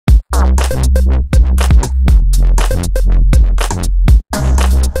You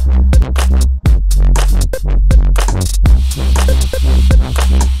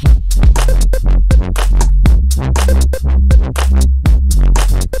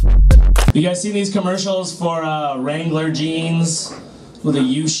guys seen these commercials for Wrangler jeans with a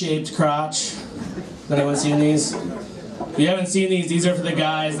U-shaped crotch? Has anyone seen these? If you haven't seen these are for the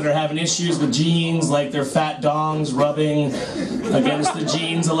guys that are having issues with jeans, like their fat dongs rubbing against the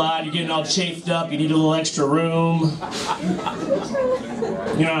jeans a lot. You're getting all chafed up, you need a little extra room.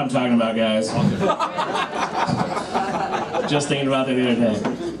 You know what I'm talking about, guys. Just thinking about that the other day.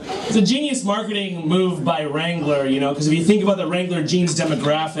 It's a genius marketing move by Wrangler, you know, because if you think about the Wrangler jeans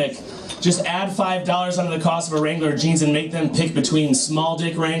demographic, just add $5 onto the cost of a Wrangler jeans and make them pick between small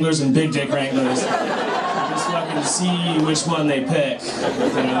dick Wranglers and big dick Wranglers. Just fucking see which one they pick,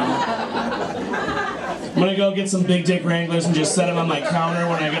 you know. I'm gonna go get some big dick Wranglers and just set them on my counter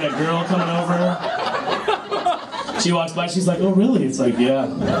when I get a girl coming over. She walks by, she's like, oh really? It's like, yeah,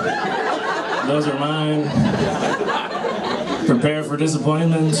 those are mine. Prepare for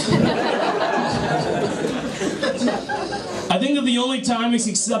disappointment. I think that the only time it's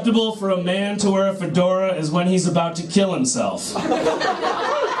acceptable for a man to wear a fedora is when he's about to kill himself.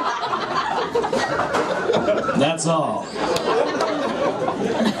 That's all.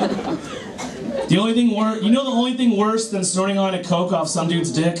 The only thing worse, you know the only thing worse than snorting a line of coke off some dude's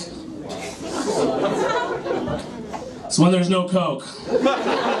dick? It's when there's no coke.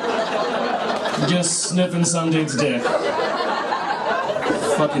 You're just sniffing some dude's dick.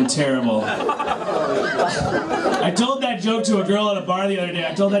 Fucking terrible. I told that joke to a girl at a bar the other day.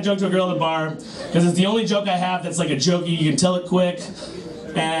 I told that joke to a girl at a bar because it's the only joke I have that's like a joke you can tell it quick.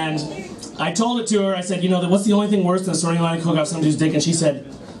 And I told it to her. I said, you know, what's the only thing worse than snorting a line of coke off some dude's dick? And she said,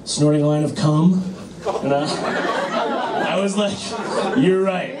 snorting a line of cum. And I was like, you're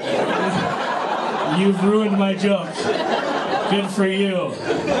right. You've ruined my joke. Good for you.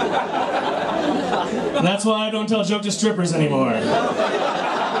 And that's why I don't tell joke to strippers anymore.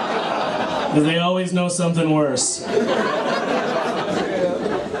 Because they always know something worse.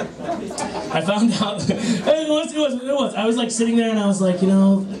 I found out, it was. I was like sitting there and I was like, you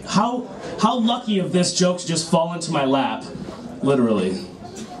know, how lucky of this joke to just fall into my lap, literally.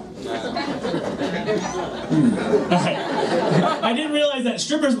 I didn't realize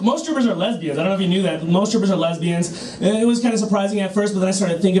that most strippers are lesbians. I don't know if you knew that. Most strippers are lesbians. And it was kind of surprising at first, but then I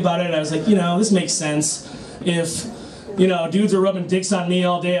started to think about it and I was like, you know, this makes sense. If, you know, dudes are rubbing dicks on me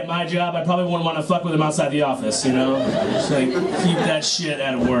all day at my job, I probably wouldn't want to fuck with them outside the office, you know? Just like, keep that shit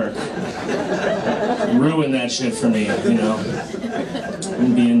out of work. Ruin that shit for me, you know?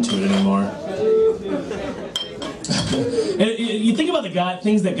 Wouldn't be into it anymore. You think about the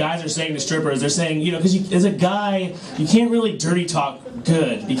things that guys are saying to strippers. They're saying, you know, because as a guy, you can't really dirty talk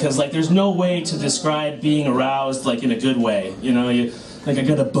good because, like, there's no way to describe being aroused, like, in a good way. You know, like, I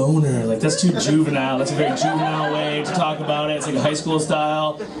got a boner. Like, that's too juvenile. That's a very juvenile way to talk about it. It's like a high school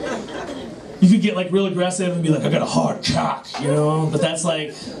style. You could get, like, real aggressive and be like, I got a hard cock, you know? But that's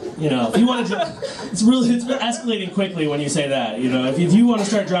like, you know, if you want to, it's escalating quickly when you say that, you know. If you want to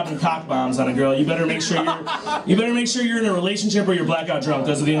start dropping cock bombs on a girl, you better make sure you're in a relationship or you're blackout drunk.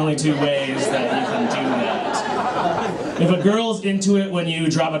 Those are the only two ways that you can do that. If a girl's into it when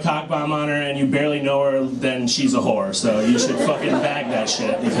you drop a cock bomb on her and you barely know her, then she's a whore. So you should fucking bag that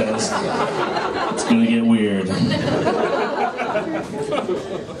shit because it's gonna get weird.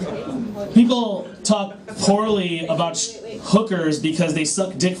 People talk poorly about hookers because they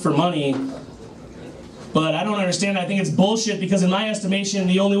suck dick for money, but I don't understand. I think it's bullshit because in my estimation,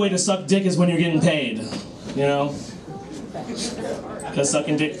 the only way to suck dick is when you're getting paid, you know? Because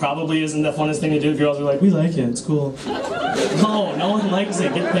sucking dick probably isn't the funnest thing to do. Girls are like, we like it, it's cool. No one likes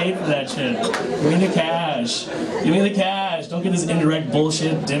it. Get paid for that shit. Give me the cash. Give me the cash. Don't get this indirect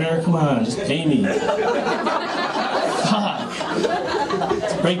bullshit dinner. Come on, just pay me. Fuck.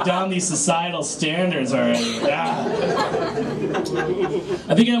 Let's break down these societal standards already. Ah.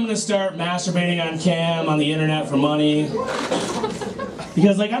 I think I'm gonna start masturbating on cam on the internet for money.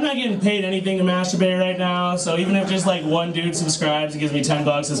 Because, like, I'm not getting paid anything to masturbate right now, so even if just, like, one dude subscribes and gives me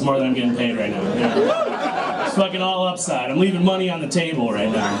 $10, it's more than I'm getting paid right now. You know? It's fucking all upside. I'm leaving money on the table right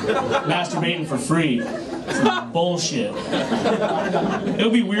now. Masturbating for free. It's bullshit. It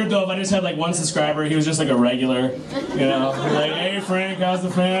would be weird, though, if I just had, like, one subscriber, he was just, like, a regular, you know? Like, hey, Frank, how's the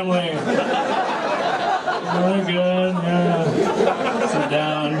family? Really good, yeah. Sit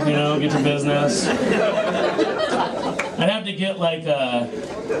down, you know, get your business. I'd have to get like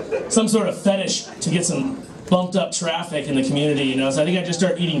some sort of fetish to get some bumped up traffic in the community, you know, so I think I'd just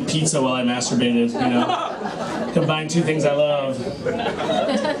start eating pizza while I masturbated, you know. Combine two things I love.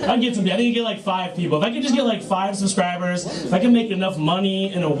 I'd get some. I think you get like 5 people. If I could just get like 5 subscribers, if I could make enough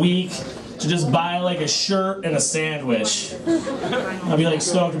money in a week to just buy like a shirt and a sandwich, I'd be like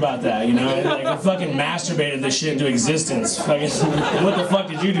stoked about that, you know? Like I fucking masturbated this shit into existence. Fucking, what the fuck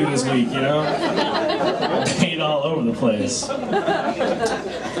did you do this week, you know? Paid all over the place.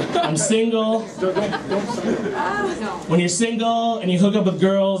 I'm single. When you're single and you hook up with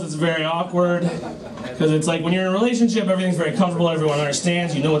girls, it's very awkward. Because it's like when you're in a relationship, everything's very comfortable, everyone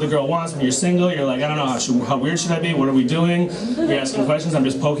understands, you know what the girl wants. When you're single, you're like, I don't know, how weird should I be? What are we doing? You're asking questions, I'm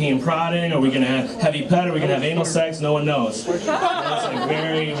just poking and prodding. Are we going to have heavy pet? Are we going to have anal sex? No one knows. It's like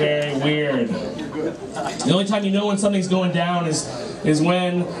very, very weird. The only time you know when something's going down is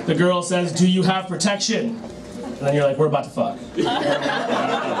when the girl says, do you have protection? And then you're like, we're about to fuck. We're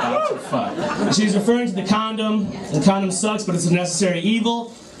about to fuck. She's referring to the condom. The condom sucks, but it's a necessary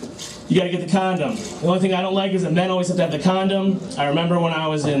evil. You gotta get the condom. The only thing I don't like is that men always have to have the condom. I remember when I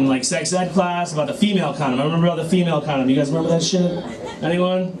was in like sex ed class about the female condom. I remember about the female condom. You guys remember that shit?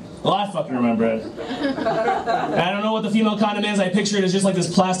 Anyone? Well, I fucking remember it. And I don't know what the female condom is. I picture it as just like this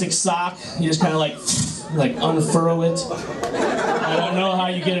plastic sock. You just kind of like unfurl it. I don't know how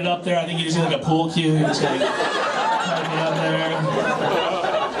you get it up there. I think you just do like a pool cue. You just like tuck it up there.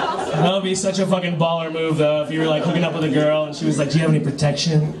 That would be such a fucking baller move though, if you were like hooking up with a girl and she was like, do you have any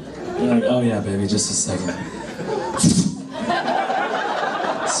protection? You're like, oh yeah, baby, just a second.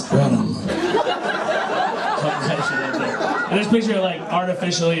 Spread them. I just picture like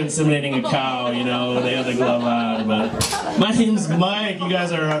artificially inseminating a cow, you know, they have the glove on, but my name's Mike, you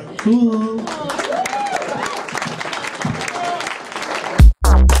guys are cool.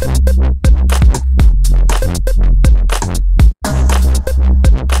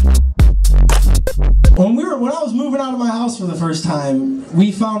 When I was moving out of my house for the first time,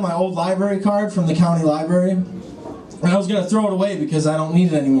 we found my old library card from the county library, and I was going to throw it away because I don't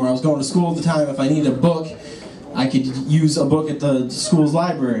need it anymore. I was going to school at the time. If I needed a book, I could use a book at the school's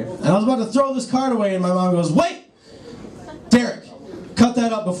library. And I was about to throw this card away, and my mom goes, wait! Derek, cut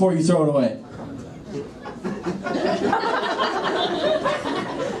that up before you throw it away.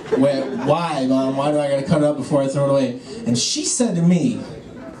 Wait, why, Mom? Why do I got to cut it up before I throw it away? And she said to me,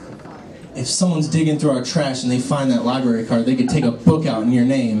 if someone's digging through our trash and they find that library card, they could take a book out in your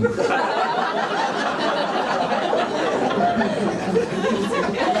name.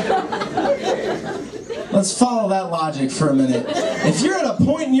 Let's follow that logic for a minute. If you're at a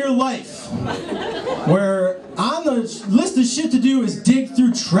point in your life where on the list of shit to do is dig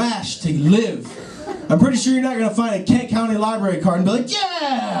through trash to live, I'm pretty sure you're not going to find a Kent County library card and be like,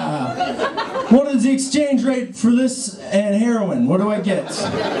 yeah! What is the exchange rate for this and heroin? What do I get?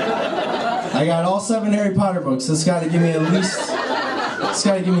 I got all 7 Harry Potter books. It's got to give me at least, it's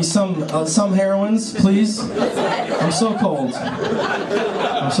got to give me some heroines, please. I'm so cold.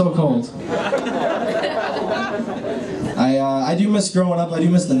 I'm so cold. I do miss growing up. I do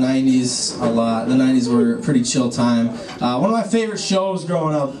miss the 90s a lot. The 90s were a pretty chill time. One of my favorite shows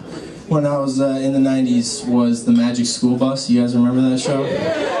growing up when I was in the 90s was the Magic School Bus. You guys remember that show?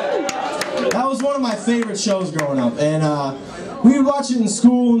 That was one of my favorite shows growing up, and we would watch it in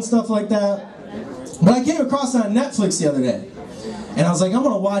school and stuff like that. But I came across it on Netflix the other day, and I was like, I'm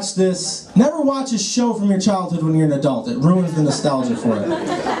gonna watch this. Never watch a show from your childhood when you're an adult. It ruins the nostalgia for it.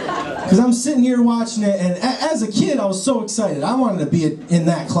 Because I'm sitting here watching it, and as a kid, I was so excited. I wanted to be in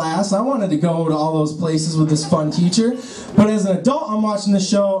that class. I wanted to go to all those places with this fun teacher. But as an adult, I'm watching the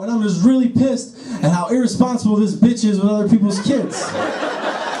show, and I'm just really pissed at how irresponsible this bitch is with other people's kids.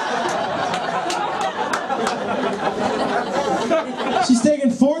 She's taking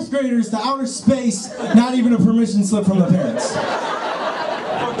 4th graders to outer space, not even a permission slip from the parents.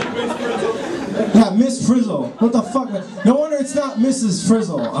 Yeah, Miss Frizzle. What the fuck? No wonder it's not Mrs.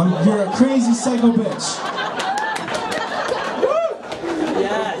 Frizzle. You're a crazy psycho bitch.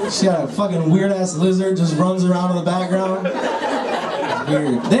 She got a fucking weird-ass lizard just runs around in the background. It's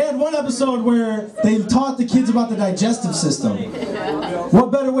weird. They had one episode where they taught the kids about the digestive system. What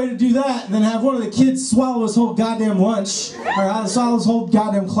better way to do that than have one of the kids swallow his whole goddamn lunch, or swallow his whole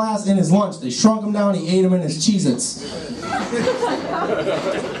goddamn class in his lunch. They shrunk him down, he ate him in his Cheez-Its.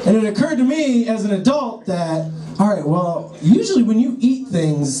 And it occurred to me as an adult that, alright, well, usually when you eat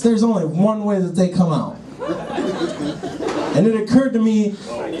things, there's only one way that they come out. And it occurred to me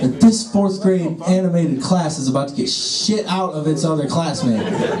that this 4th grade animated class is about to get shit out of its other classmate.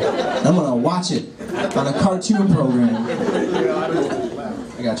 And I'm gonna watch it on a cartoon program.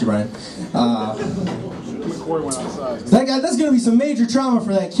 I got you, Brian. That's gonna be some major trauma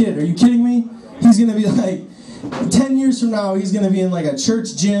for that kid. Are you kidding me? He's gonna be like, 10 years from now, he's going to be in like a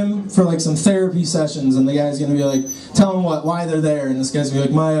church gym for like some therapy sessions, and the guy's going to be like, tell him why they're there, and this guy's going to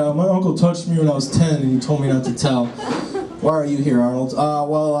be like, my uncle touched me when I was 10, and he told me not to tell. Why are you here, Arnold?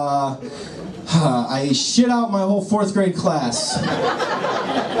 I shit out my whole 4th grade class.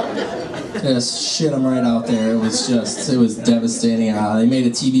 Just shit him right out there. It was devastating. They made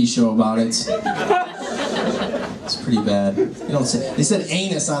a TV show about it. It's pretty bad. They said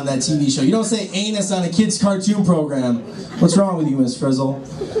anus on that TV show. You don't say anus on a kid's cartoon program. What's wrong with you, Miss Frizzle?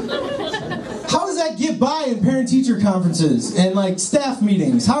 How does that get by in parent-teacher conferences and like staff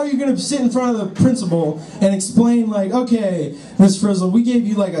meetings? How are you going to sit in front of the principal and explain like, okay, Miss Frizzle, we gave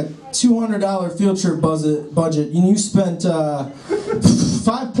you like a $200 field trip budget and you spent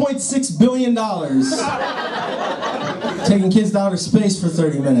 $5.6 billion taking kids to outer space for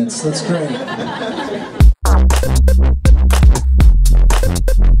 30 minutes. That's great.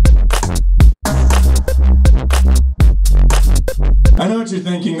 I know what you're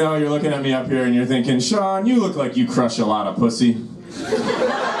thinking, though. You're looking at me up here and you're thinking, Sean, you look like you crush a lot of pussy.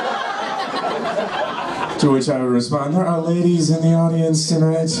 To which I would respond, there are ladies in the audience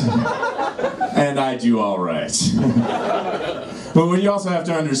tonight. And I do all right. But what you also have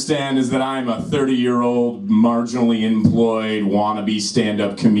to understand is that I'm a 30-year-old, marginally employed, wannabe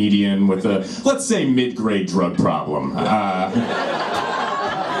stand-up comedian with a, let's say, mid-grade drug problem.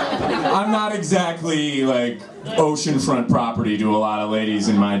 I'm not exactly, like, oceanfront property to a lot of ladies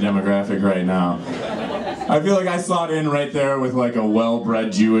in my demographic right now. I feel like I slot in right there with, like, a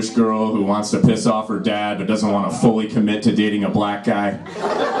well-bred Jewish girl who wants to piss off her dad but doesn't want to fully commit to dating a black guy.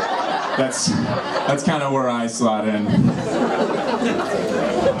 That's kind of where I slot in.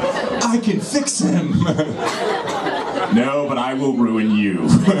 I can fix him! No, but I will ruin you.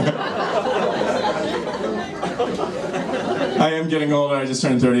 I am getting older. I just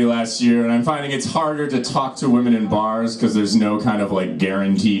turned 30 last year, and I'm finding it's harder to talk to women in bars because there's no kind of like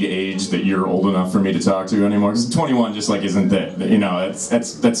guaranteed age that you're old enough for me to talk to anymore. Because 21 just like isn't that, you know,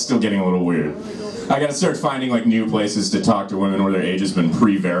 that's still getting a little weird. I gotta start finding like new places to talk to women where their age has been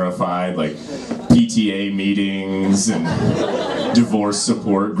pre-verified, like PTA meetings and divorce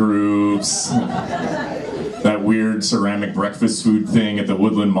support groups. That weird ceramic breakfast food thing at the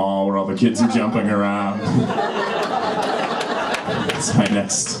Woodland Mall where all the kids are jumping around. That's my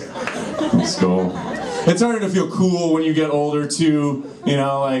next goal. It's harder to feel cool when you get older too, you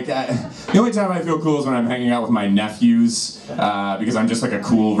know, like, the only time I feel cool is when I'm hanging out with my nephews, because I'm just like a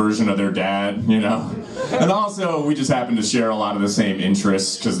cool version of their dad, you know? And also, we just happen to share a lot of the same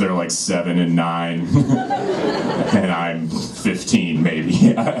interests, because they're like 7 and 9, and I'm 15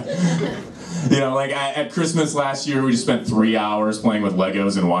 maybe. You know, like at Christmas last year, we just spent 3 hours playing with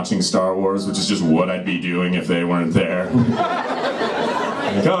Legos and watching Star Wars, which is just what I'd be doing if they weren't there.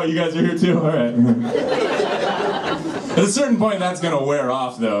 Like, oh, you guys are here too? All right. At a certain point, that's gonna wear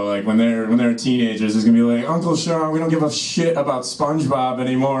off, though. Like when they're teenagers, it's gonna be like, Uncle Sean, we don't give a shit about SpongeBob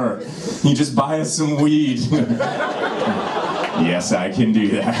anymore. You just buy us some weed. Yes, I can do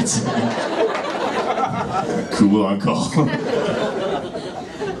that. Cool, Uncle.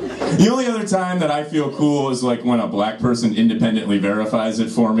 The only other time that I feel cool is like when a black person independently verifies it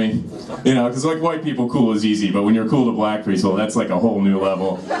for me. You know, because like white people, cool is easy, but when you're cool to black people, that's like a whole new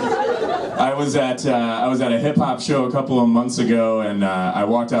level. I was at a hip hop show a couple of months ago, and I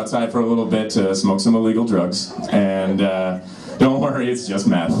walked outside for a little bit to smoke some illegal drugs. And don't worry, it's just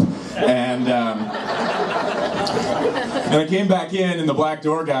meth. And I came back in, and the black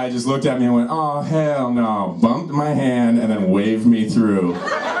door guy just looked at me and went, "Oh hell no!" Bumped my hand and then waved me through.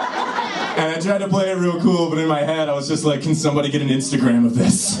 And I tried to play it real cool, but in my head I was just like, can somebody get an Instagram of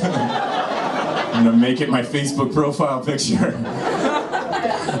this? I'm gonna make it my Facebook profile picture.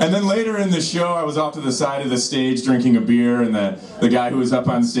 And then later in the show, I was off to the side of the stage drinking a beer, and the guy who was up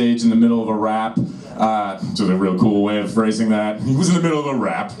on stage in the middle of a rap, which was a real cool way of phrasing that, he was in the middle of a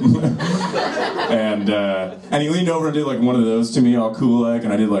rap. And he leaned over and did like one of those to me, all cool like,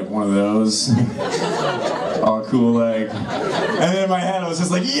 and I did like one of those. All cool like. And then in my head I was just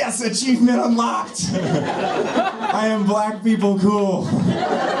like, yes, achievement unlocked! I am black people cool.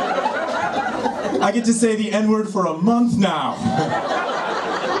 I get to say the N-word for a month now.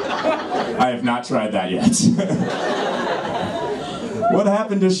 I have not tried that yet. What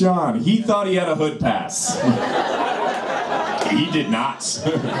happened to Sean? He thought he had a hood pass. He did not.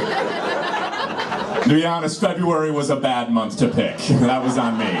 To be honest, February was a bad month to pick. That was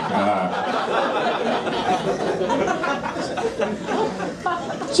on me.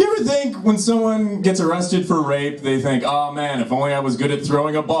 Do you ever think when someone gets arrested for rape, they think, oh man, if only I was good at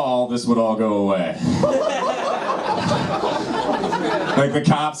throwing a ball, this would all go away? Like the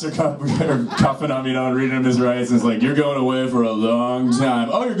cops are cuffing him, you know, and reading him his rights, and it's like, you're going away for a long time.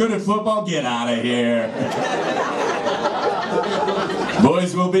 Oh, you're good at football? Get out of here.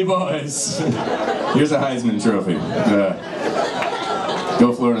 Boys will be boys. Here's a Heisman Trophy.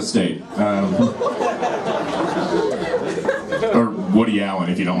 Go Florida State. Or Woody Allen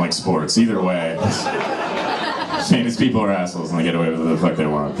if you don't like sports. Either way. Famous people are assholes and they get away with whatever the fuck they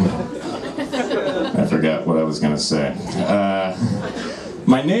want. I forgot what I was gonna say.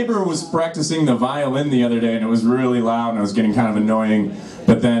 My neighbor was practicing the violin the other day and it was really loud and it was getting kind of annoying.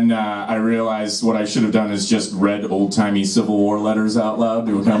 But then I realized what I should have done is just read old-timey Civil War letters out loud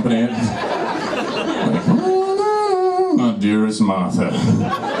to accompany it. Like, my dearest Martha.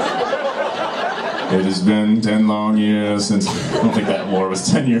 It has been 10 long years since... I don't think that war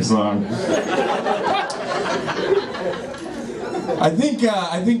was 10 years long. I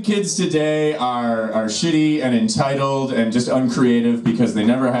think kids today are shitty and entitled and just uncreative because they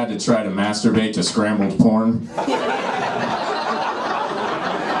never had to try to masturbate to scrambled porn.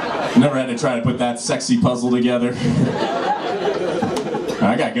 Never had to try to put that sexy puzzle together.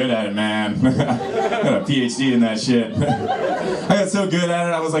 I got good at it, man. I got a PhD in that shit. I got so good at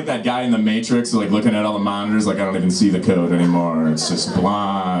it, I was like that guy in the Matrix, like looking at all the monitors, like I don't even see the code anymore. It's just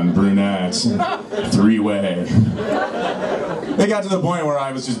blonde, brunette, three-way. It got to the point where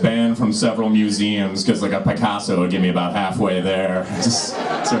I was just banned from several museums because like a Picasso would get me about halfway there. Just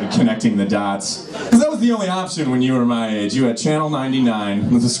started connecting the dots. Because that was the only option when you were my age. You had Channel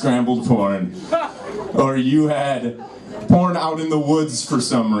 99 with the scrambled porn. Or you had porn out in the woods for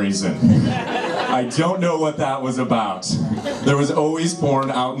some reason. I don't know what that was about. There was always porn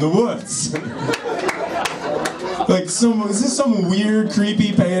out in the woods. Like, is this some weird,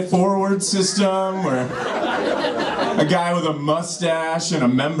 creepy pay-it-forward system where a guy with a mustache and a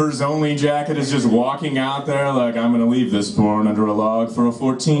members-only jacket is just walking out there like, I'm gonna leave this porn under a log for a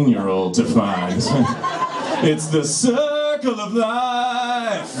 14-year-old to find. It's the circle of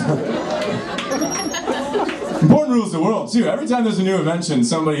life. Porn rules the world, too. Every time there's a new invention,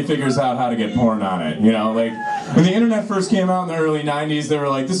 somebody figures out how to get porn on it. You know, like, when the internet first came out in the early 90s, they were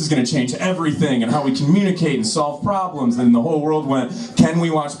like, this is going to change everything and how we communicate and solve problems. And the whole world went, can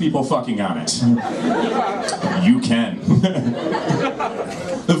we watch people fucking on it? You can.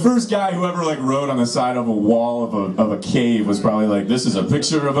 The first guy who ever, like, wrote on the side of a wall of a cave was probably like, this is a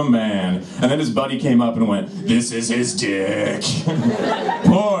picture of a man. And then his buddy came up and went, this is his dick.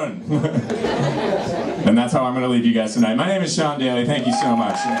 Porn. And that's how I'm going to leave you guys tonight. My name is Sean Daly. Thank you so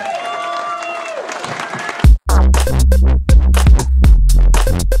much.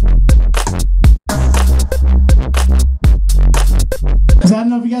 I don't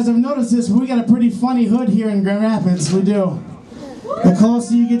know if you guys have noticed this, but we got a pretty funny hood here in Grand Rapids. We do. The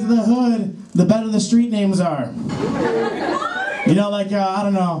closer you get to the hood, the better the street names are. You know, like, I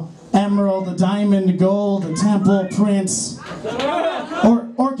don't know, Emerald, the Diamond, the Gold, the Temple, Prince.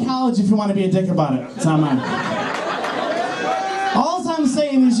 Or College if you want to be a dick about it. It's not mine. All I'm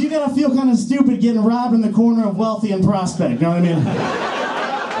saying is you gotta feel kind of stupid getting robbed in the corner of Wealthy and Prospect, you know what I mean?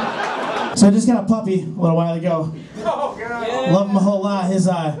 So I just got a puppy a little while ago. Love him a whole lot. His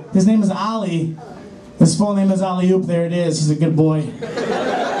name is Ollie. His full name is Ollie Oop. There it is. He's a good boy.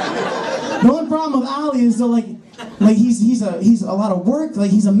 The only problem with Ollie is though, like he's a lot of work.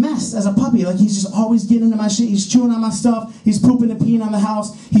 Like he's a mess as a puppy. Like he's just always getting into my shit. He's chewing on my stuff. He's pooping and peeing on the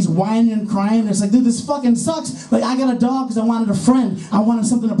house. He's whining and crying. It's like, dude, this fucking sucks. Like I got a dog because I wanted a friend. I wanted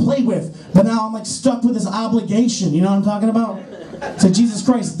something to play with. But now I'm like stuck with this obligation. You know what I'm talking about? So Jesus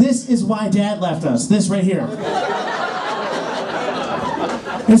Christ, this is why Dad left us. This right here.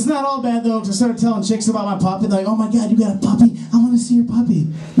 It's not all bad though to start telling chicks about my puppy. They're like, oh my God, you got a puppy? I want to see your puppy.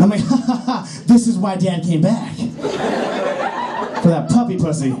 And I'm like, ha ha ha, this is why Dad came back. For that puppy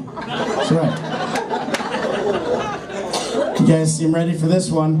pussy. That's right. You guys seem ready for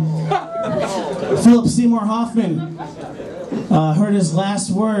this one. Philip Seymour Hoffman heard his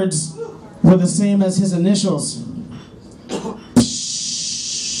last words were the same as his initials.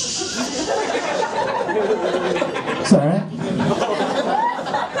 It's alright.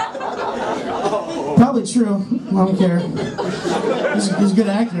 Probably true. I don't care. He's a good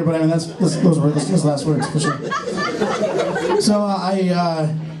actor, but I mean, those were his last words, for sure. So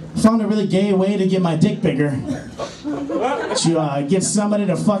I found a really gay way to get my dick bigger. To get somebody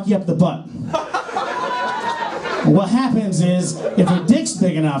to fuck you up the butt. What happens is, if your dick's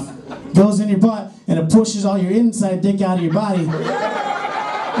big enough, goes in your butt, and it pushes all your inside dick out of your body,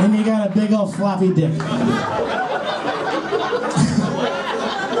 and you got a big old floppy dick.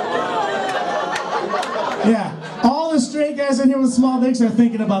 Yeah, all the straight guys in here with small dicks are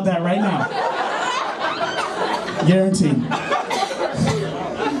thinking about that right now. Guaranteed.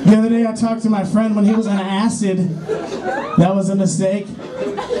 The other day I talked to my friend when he was on acid. That was a mistake.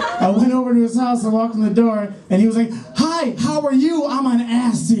 I went over to his house, I walked in the door, and he was like, "Hi, how are you? I'm on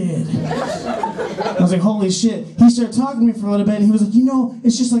acid." I was like, holy shit. He started talking to me for a little bit, and he was like, you know,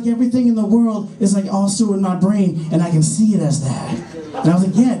 it's just like everything in the world is like also in my brain, and I can see it as that. And I was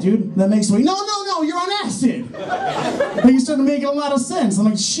like, yeah, dude, that makes me, no, you're on acid. And he started making a lot of sense. I'm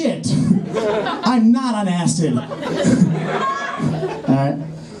like, shit, I'm not on acid. All right.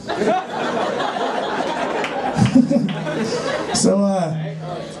 So,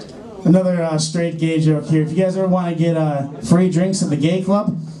 another straight gay joke here. If you guys ever want to get free drinks at the gay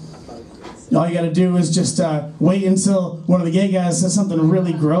club, all you gotta do is just wait until one of the gay guys says something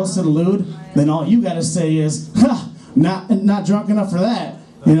really gross and lewd. Then all you gotta say is, "Ha, not drunk enough for that,"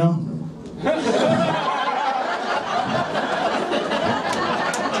 you know?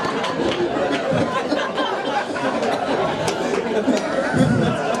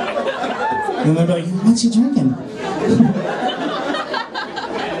 And they'll be like, "What's he drinking?"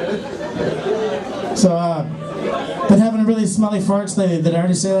 So, been having really smelly farts lately. Did I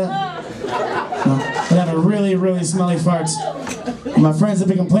already say that? No. Been having really, really smelly farts. My friends have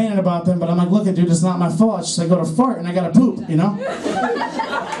been complaining about them, but I'm like, look, dude, it's not my fault. It's just I go to fart and I gotta poop, you know?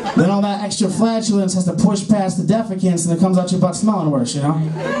 Then all that extra flatulence has to push past the defecants and it comes out your butt smelling worse, you know?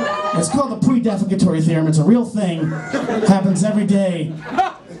 It's called the pre-defecatory theorem. It's a real thing. Happens every day.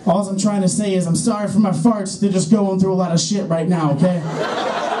 All I'm trying to say is I'm sorry for my farts. They're just going through a lot of shit right now, okay?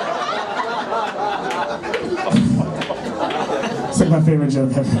 It's like my favorite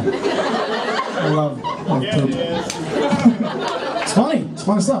joke ever. I love poop. It's funny. It's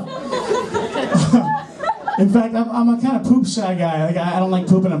funny stuff. In fact, I'm a kind of poop shy guy. Like, I don't like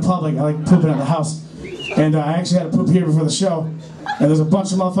pooping in public. I like pooping at the house. And I actually had to poop here before the show. And there's a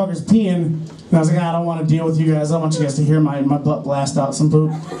bunch of motherfuckers peeing. And I was like, I don't want to deal with you guys. I don't want you guys to hear my butt blast out some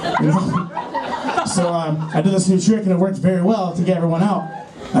poop. You know? So I did this new trick and it worked very well to get everyone out.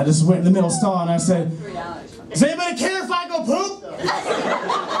 I just went in the middle stall and I said, "Does anybody care if I go poop?"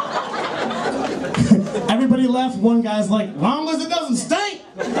 Everybody left. One guy's like, "Long as it doesn't stink."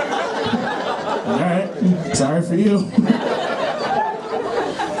 Alright, sorry for you.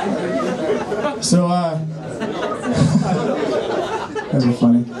 So, that'd be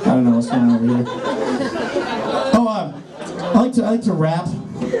funny. I don't know what's going on over here. Oh, I like to rap.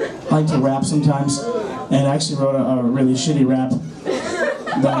 I like to rap sometimes. And I actually wrote a really shitty rap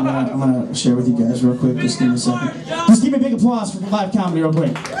that I'm gonna share with you guys real quick. Just give me a second. Just give me a big applause for live comedy real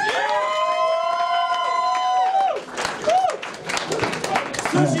quick.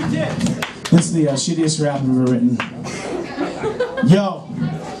 This is the shittiest rap I've ever written. Yo.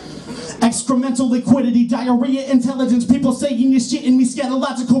 Excremental liquidity, diarrhea, intelligence. People saying you're shitting me,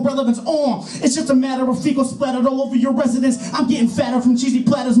 scatological relevance. It's just a matter of fecal splattered all over your residence. I'm getting fatter from cheesy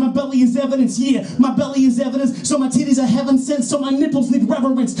platters. My belly is evidence, yeah. My belly is evidence. So my titties are heaven sent. So my nipples need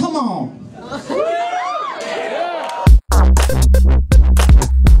reverence. Come on.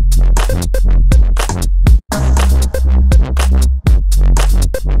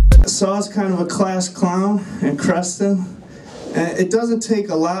 So I was kind of a class clown in Creston. And it doesn't take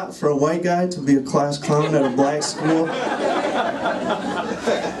a lot for a white guy to be a class clown at a black school.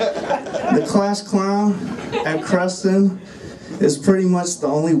 The class clown at Creston is pretty much the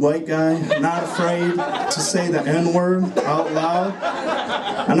only white guy not afraid to say the N-word out loud.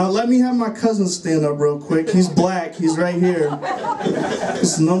 And now let me have my cousin stand up real quick. He's black, he's right here.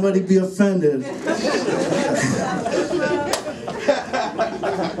 Just nobody be offended.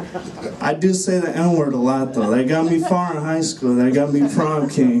 I do say the N-word a lot though. They got me far in high school. They got me prom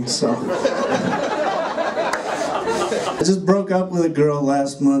king, so. I just broke up with a girl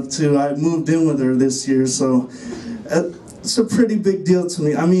last month too. I moved in with her this year, so it's a pretty big deal to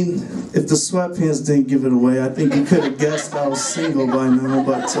me. I mean, if the sweatpants didn't give it away, I think you could have guessed I was single by now,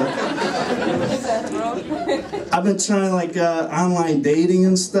 but I've been trying like online dating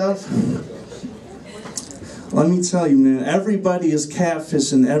and stuff. Let me tell you, man, everybody is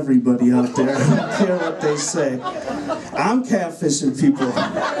catfishing everybody out there. I don't care what they say. I'm catfishing people.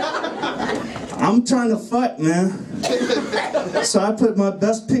 I'm trying to fuck, man. So I put my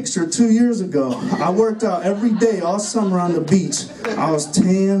best picture 2 years ago. I worked out every day, all summer on the beach. I was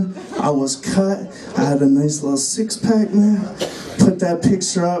tan, I was cut, I had a nice little six-pack, man. Put that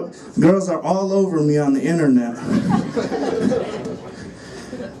picture up. Girls are all over me on the internet.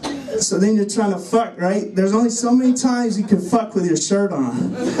 So then you're trying to fuck, right? There's only so many times you can fuck with your shirt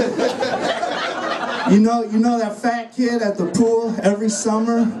on. You know that fat kid at the pool every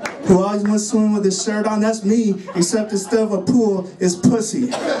summer who always went swimming with his shirt on? That's me, except instead of a pool, it's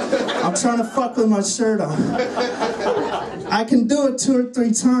pussy. I'm trying to fuck with my shirt on. I can do it 2 or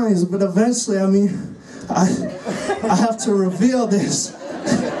 3 times, but eventually, I mean, I have to reveal this.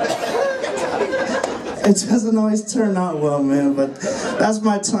 It doesn't always turn out well, man, but that's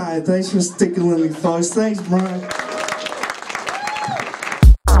my time. Thanks for sticking with me, folks. Thanks, Brian.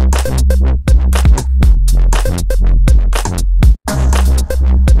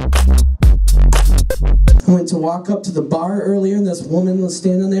 I went to walk up to the bar earlier, and this woman was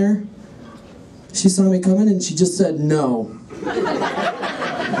standing there. She saw me coming, and she just said no.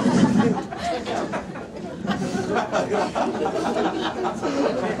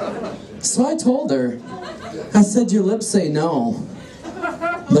 So I told her, I said, your lips say no,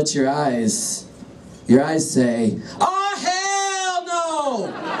 but your eyes say, oh hell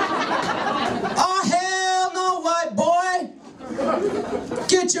no! Oh hell no, white boy!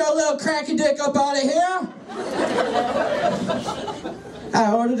 Get your little cracky dick up out of here!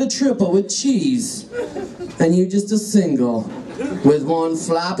 I ordered a triple with cheese, and you just a single, with one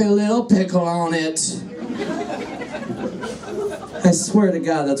floppy little pickle on it. I swear to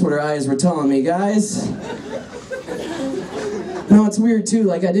God, that's what her eyes were telling me, guys. No, it's weird too,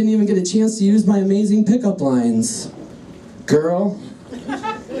 like I didn't even get a chance to use my amazing pickup lines. Girl,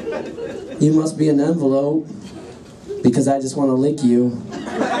 you must be an envelope, because I just want to lick you.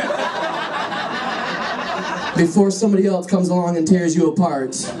 Before somebody else comes along and tears you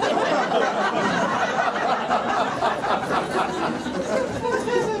apart.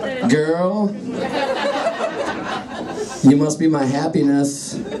 Girl, you must be my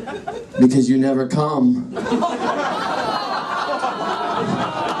happiness, because you never come.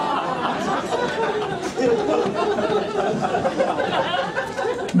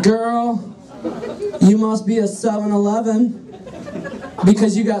 Girl, you must be a 7-Eleven,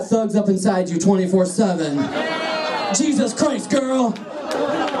 because you got thugs up inside you 24/7. Jesus Christ, girl!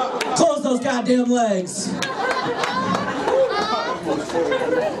 Close those goddamn legs.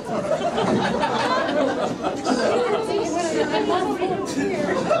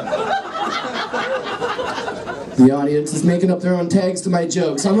 The audience is making up their own tags to my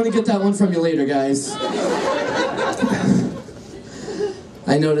jokes. I'm gonna get that one from you later, guys.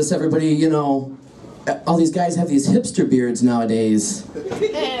 I notice everybody, you know, all these guys have these hipster beards nowadays.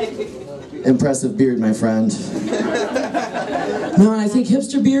 Impressive beard, my friend. No, and I think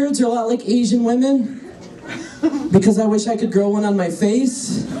hipster beards are a lot like Asian women, because I wish I could grow one on my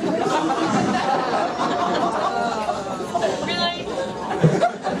face.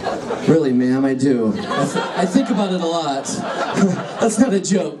 Really, ma'am, I do. I think about it a lot. That's not a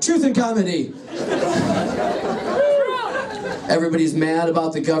joke. Truth and comedy. Everybody's mad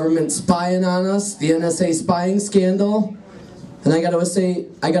about the government spying on us, the NSA spying scandal. And I gotta say,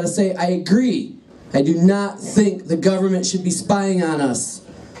 I agree. I do not think the government should be spying on us.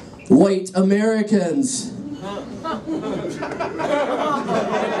 White Americans.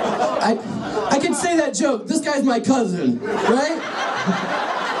 I can say that joke. This guy's my cousin, right?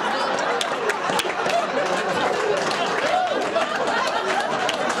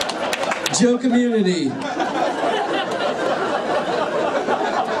 Joke community.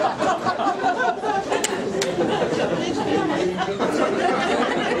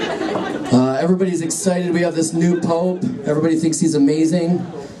 Everybody's excited. We have this new pope. Everybody thinks he's amazing.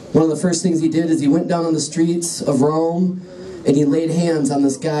 One of the first things he did is he went down on the streets of Rome and he laid hands on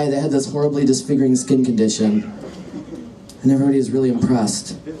this guy that had this horribly disfiguring skin condition. And everybody is really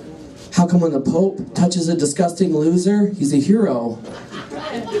impressed. How come when the pope touches a disgusting loser, he's a hero?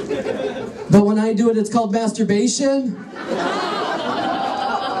 But when I do it, it's called masturbation?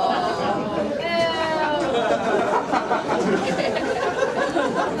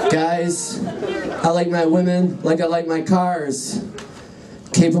 Guys, I like my women like I like my cars.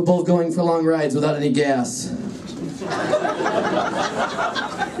 Capable of going for long rides without any gas.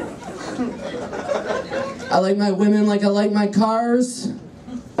 I like my women like I like my cars.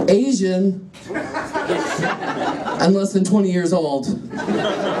 Asian. I'm less than 20 years old.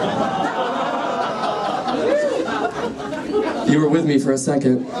 You were with me for a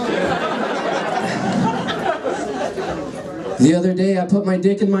second. The other day I put my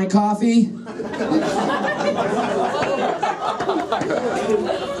dick in my coffee.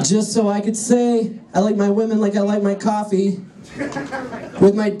 Just so I could say, I like my women like I like my coffee.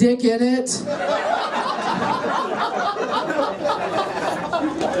 With my dick in it.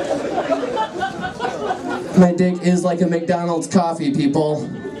 My dick is like a McDonald's coffee, people.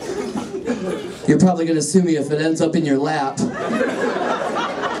 You're probably gonna sue me if it ends up in your lap.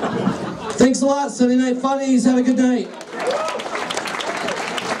 Thanks a lot, Sunday Night Funnies. Have a good night.